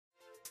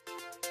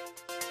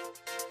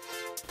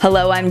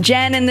Hello, I'm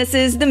Jen, and this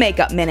is the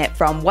Makeup Minute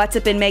from What's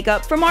Up in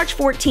Makeup for March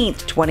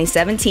 14th,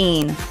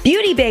 2017.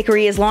 Beauty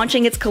Bakerie is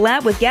launching its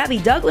collab with Gabby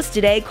Douglas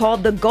today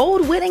called the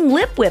Gold-Winning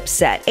Lip Whip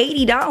Set,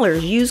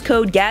 $80. Use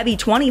code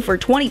GABBY20 for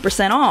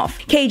 20% off.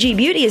 KG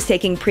Beauty is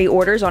taking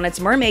pre-orders on its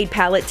Mermaid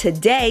palette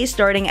today,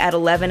 starting at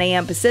 11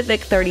 a.m.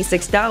 Pacific,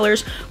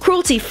 $36,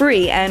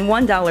 cruelty-free, and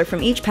 $1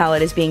 from each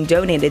palette is being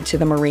donated to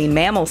the Marine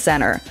Mammal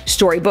Center.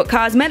 StoryBook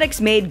Cosmetics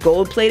made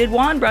gold-plated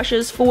wand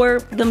brushes for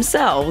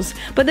themselves,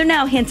 but they're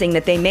now hinting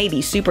that they may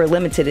be super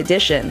limited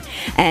edition.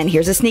 And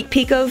here's a sneak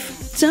peek of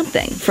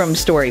something from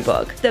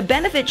StoryBook. The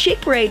Benefit Cheek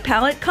Parade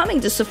palette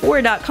coming to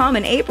Sephora.com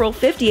in April,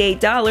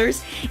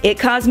 $58. It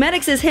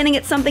Cosmetics is hinting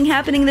at something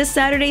happening this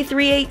Saturday,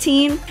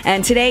 3/18.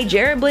 And today,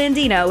 Jerrod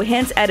Blandino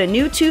hints at a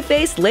new Too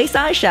Faced lace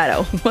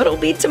eyeshadow. What'll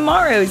be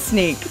tomorrow's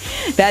sneak?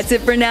 That's it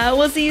for now.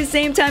 We'll see you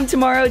same time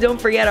tomorrow. Don't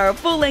forget our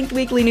full-length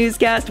weekly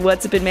newscast,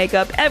 What's Up in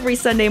Makeup, every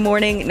Sunday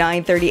morning,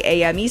 9:30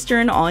 a.m.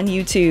 Eastern on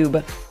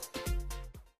YouTube.